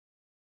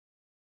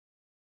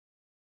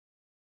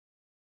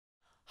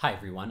Hi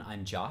everyone,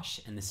 I'm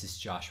Josh, and this is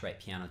Josh Wright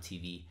Piano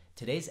TV.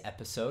 Today's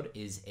episode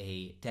is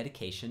a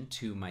dedication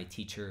to my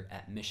teacher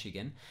at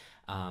Michigan,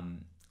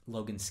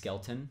 Logan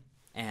Skelton,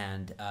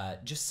 and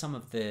just some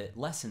of the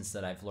lessons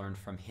that I've learned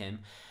from him,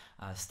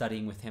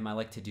 studying with him. I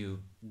like to do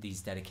these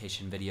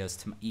dedication videos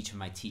to each of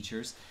my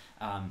teachers,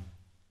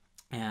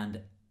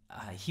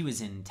 he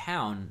was in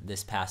town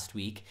this past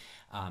week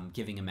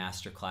giving a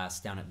master class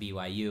down at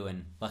BYU,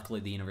 and luckily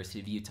the University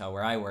of Utah,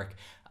 where I work,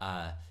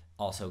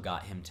 also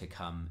got him to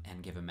come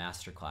and give a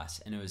master class,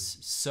 and it was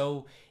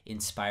so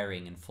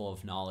inspiring and full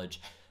of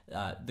knowledge.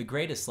 The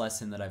greatest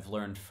lesson that I've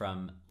learned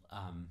from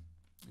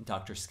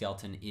Dr.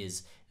 Skelton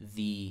is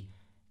the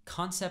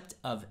concept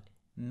of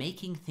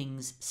making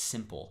things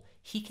simple.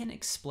 He can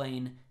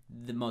explain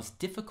the most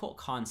difficult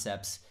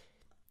concepts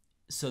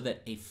so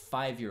that a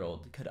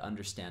 5-year-old could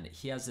understand it.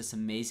 He has this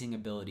amazing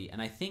ability,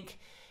 and I think,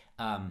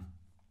 I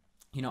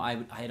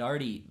had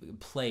already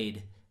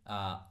played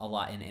a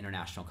lot in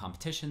international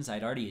competitions.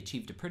 I'd already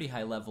achieved a pretty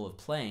high level of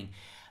playing,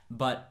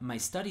 but my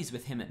studies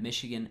with him at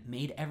Michigan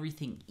made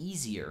everything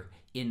easier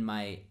in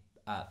my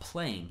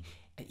playing.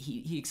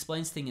 He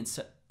explains things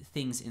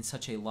in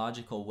such a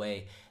logical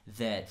way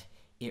that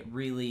it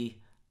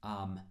really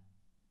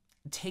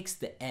takes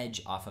the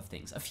edge off of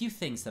things. A few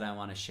things that I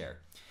want to share.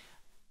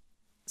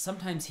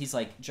 Sometimes he's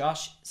like,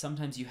 Josh,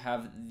 sometimes you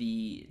have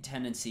the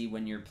tendency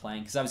when you're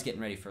playing, because I was getting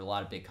ready for a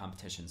lot of big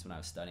competitions when I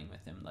was studying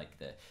with him, like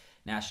the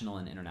national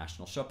and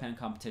international Chopin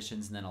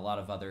competitions, and then a lot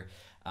of other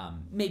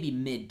maybe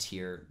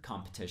mid-tier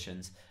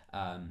competitions,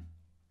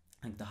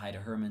 like the Haida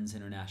Herman's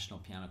International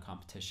Piano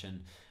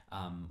Competition,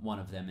 one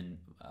of them in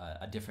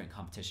a different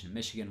competition in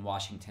Michigan,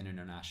 Washington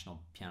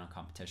International Piano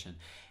Competition.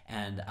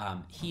 And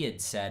he had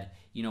said,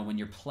 when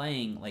you're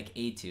playing like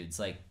etudes,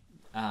 like,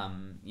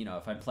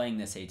 if I'm playing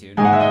this etude,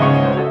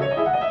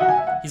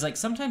 he's like,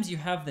 sometimes you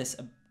have this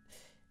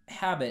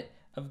habit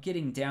of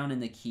getting down in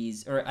the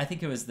keys, or I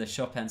think it was the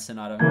Chopin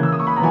Sonata.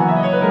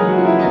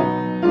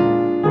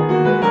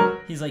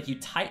 He's like, you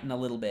tighten a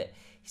little bit.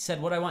 He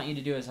said, what I want you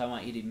to do is I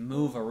want you to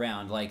move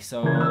around, like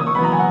so.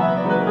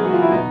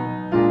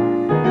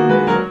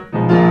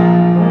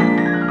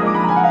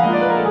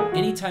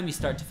 Anytime you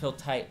start to feel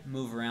tight,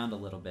 move around a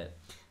little bit.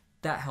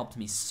 That helped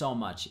me so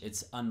much.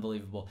 It's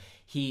unbelievable.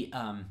 He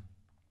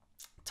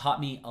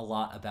taught me a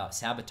lot about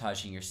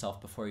sabotaging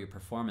yourself before your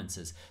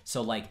performances.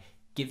 So like,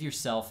 give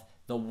yourself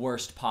the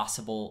worst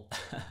possible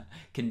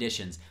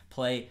conditions.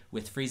 Play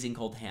with freezing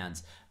cold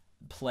hands.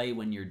 Play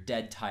when you're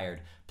dead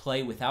tired.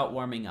 Play without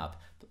warming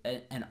up.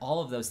 And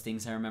all of those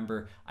things, I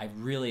remember I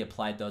really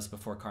applied those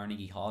before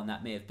Carnegie Hall, and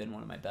that may have been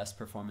one of my best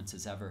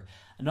performances ever.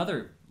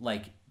 Another,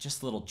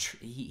 just little,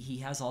 he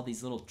has all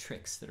these little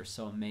tricks that are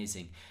so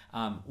amazing.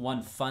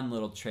 One fun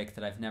little trick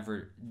that I've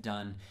never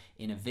done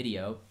in a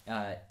video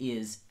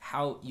is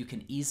how you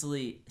can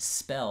easily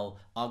spell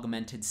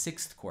augmented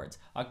sixth chords.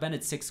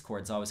 Augmented sixth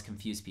chords always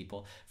confuse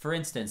people. For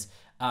instance,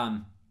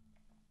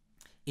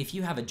 if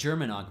you have a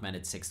German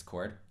augmented sixth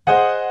chord,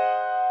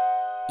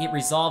 it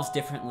resolves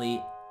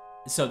differently.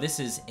 So this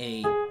is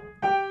a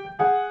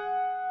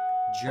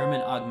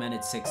German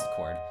augmented sixth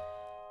chord.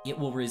 It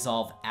will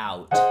resolve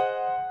out.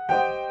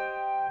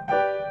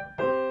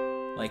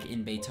 Like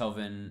in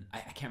Beethoven,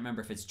 I can't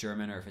remember if it's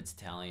German or if it's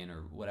Italian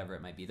or whatever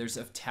it might be. There's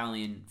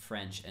Italian,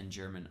 French, and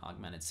German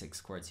augmented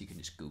sixth chords. You can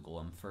just Google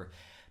them for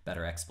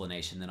better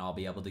explanation than I'll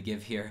be able to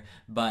give here.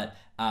 But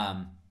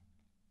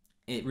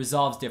it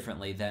resolves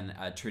differently than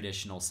a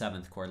traditional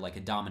seventh chord, like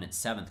a dominant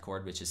seventh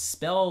chord, which is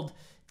spelled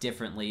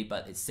differently,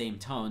 but it's same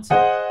tones.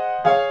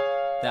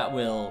 That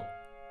will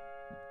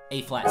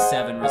A flat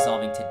 7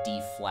 resolving to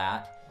D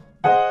flat.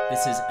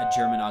 This is a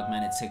German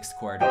augmented sixth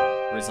chord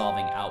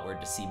resolving outward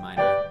to C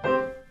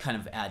minor. Kind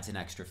of adds an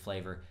extra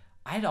flavor.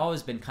 I had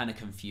always been kind of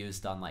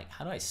confused on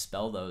how do I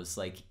spell those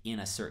in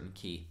a certain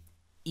key.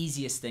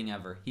 Easiest thing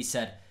ever. He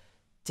said,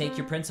 take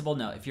your principal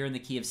note. If you're in the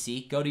key of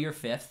C, go to your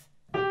fifth,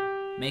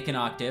 make an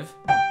octave,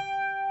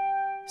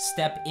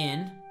 step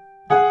in,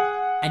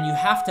 and you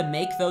have to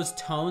make those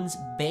tones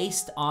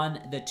based on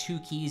the two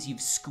keys you've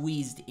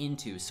squeezed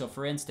into. So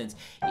for instance,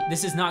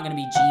 this is not going to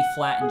be G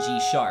flat and G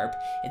sharp.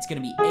 It's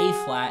going to be A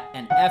flat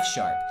and F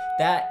sharp.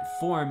 That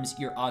forms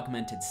your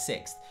augmented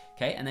sixth.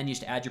 Okay, and then you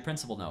just add your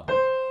principal note.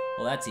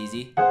 Well, that's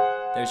easy.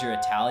 There's your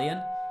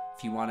Italian.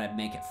 If you want to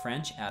make it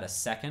French, add a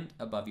second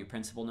above your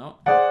principal note.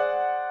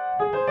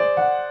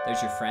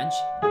 There's your French.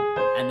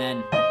 And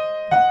then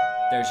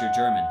there's your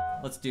German.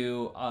 Let's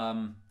do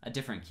a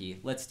different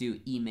key. Let's do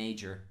E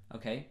major,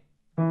 okay?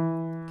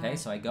 Okay,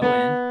 so I go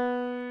in,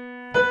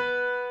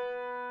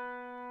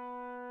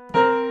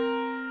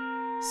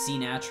 C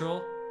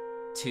natural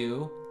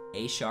to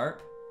A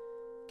sharp,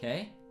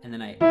 okay? And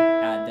then I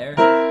add there.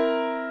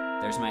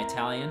 There's my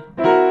Italian.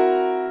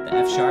 The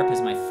F sharp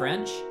is my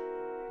French,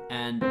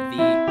 and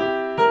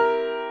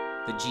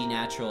the G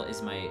natural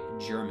is my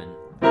German,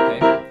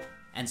 okay?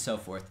 And so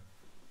forth.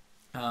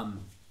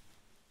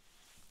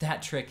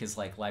 That trick is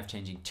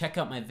life-changing. Check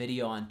out my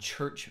video on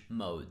church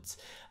modes.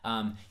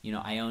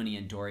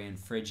 Ionian, Dorian,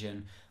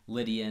 Phrygian,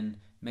 Lydian,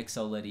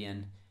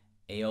 Mixolydian,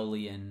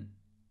 Aeolian,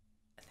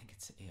 I think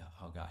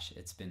oh gosh,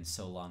 it's been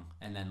so long.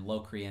 And then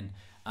Locrian.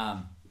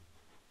 Oh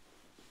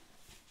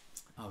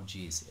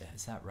geez,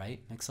 is that right?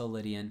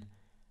 Mixolydian.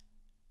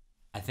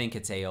 I think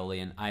it's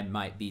Aeolian. I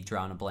might be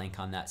drawing a blank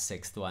on that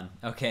sixth one.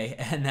 Okay,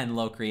 and then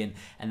Locrian,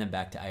 and then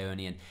back to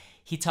Ionian.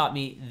 He taught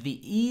me the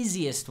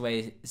easiest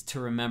way to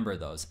remember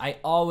those. I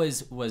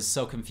always was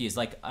so confused.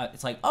 Like,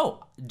 it's like,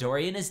 oh,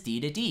 Dorian is D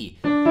to D.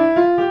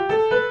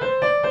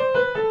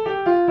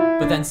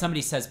 But then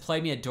somebody says,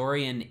 play me a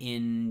Dorian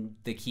in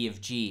the key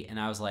of G. And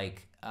I was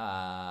like,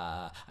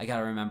 I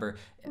gotta remember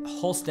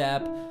whole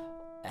step,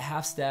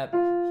 half step,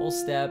 whole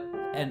step.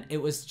 And it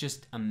was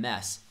just a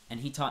mess. And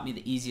he taught me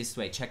the easiest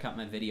way. Check out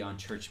my video on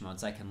church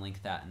modes. I can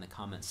link that in the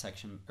comment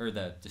section or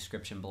the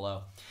description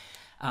below.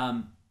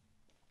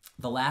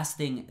 The last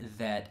thing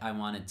that I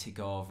wanted to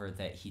go over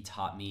that he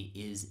taught me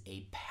is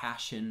a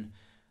passion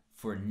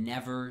for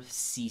never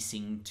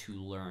ceasing to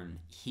learn.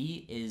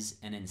 He is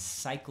an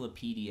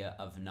encyclopedia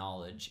of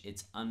knowledge.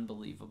 It's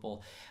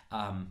unbelievable.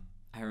 I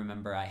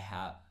remember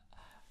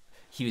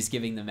he was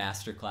giving the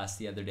master class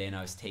the other day and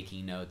I was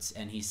taking notes,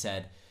 and he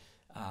said,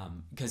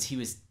 because he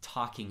was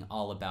talking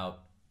all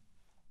about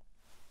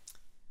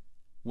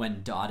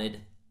when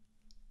dotted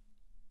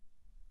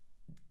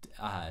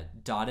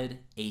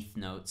eighth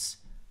notes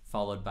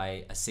followed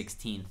by a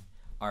 16th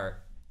are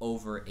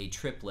over a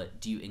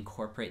triplet, do you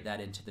incorporate that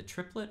into the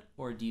triplet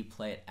or do you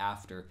play it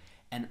after?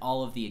 And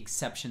all of the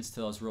exceptions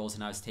to those rules.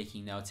 And I was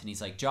taking notes, and he's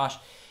like, Josh,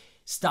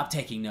 stop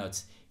taking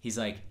notes. He's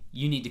like,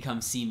 you need to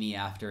come see me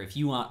after if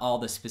you want all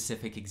the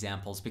specific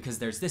examples, because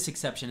there's this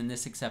exception and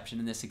this exception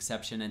and this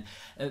exception, and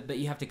but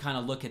you have to kind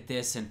of look at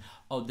this and,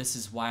 oh, this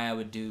is why I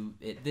would do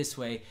it this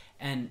way.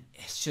 And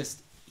it's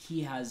just,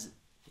 he has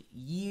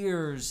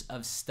years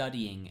of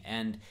studying,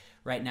 and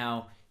right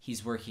now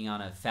he's working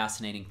on a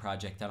fascinating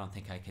project. I don't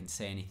think I can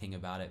say anything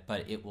about it,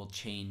 but it will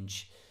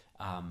change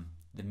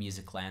the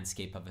music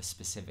landscape of a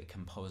specific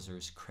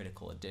composer's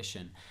critical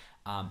edition.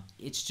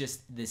 It's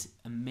just this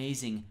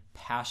amazing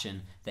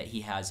passion that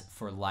he has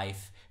for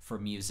life, for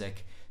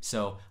music.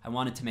 So I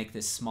wanted to make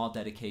this small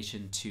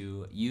dedication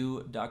to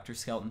you, Dr.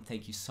 Skelton.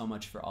 Thank you so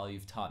much for all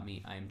you've taught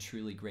me. I am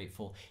truly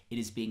grateful. It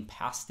is being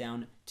passed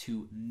down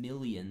to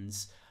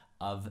millions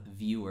of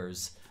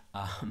viewers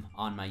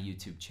on my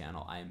YouTube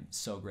channel. I am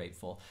so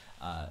grateful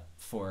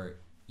for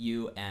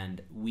you,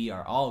 and we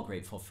are all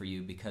grateful for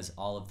you, because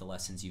all of the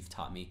lessons you've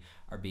taught me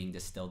are being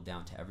distilled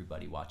down to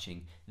everybody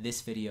watching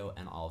this video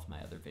and all of my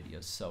other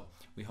videos. So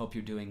we hope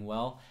you're doing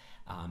well.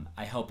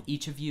 I hope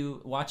each of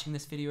you watching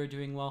this video are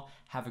doing well.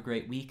 Have a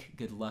great week.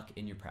 Good luck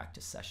in your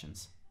practice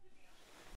sessions.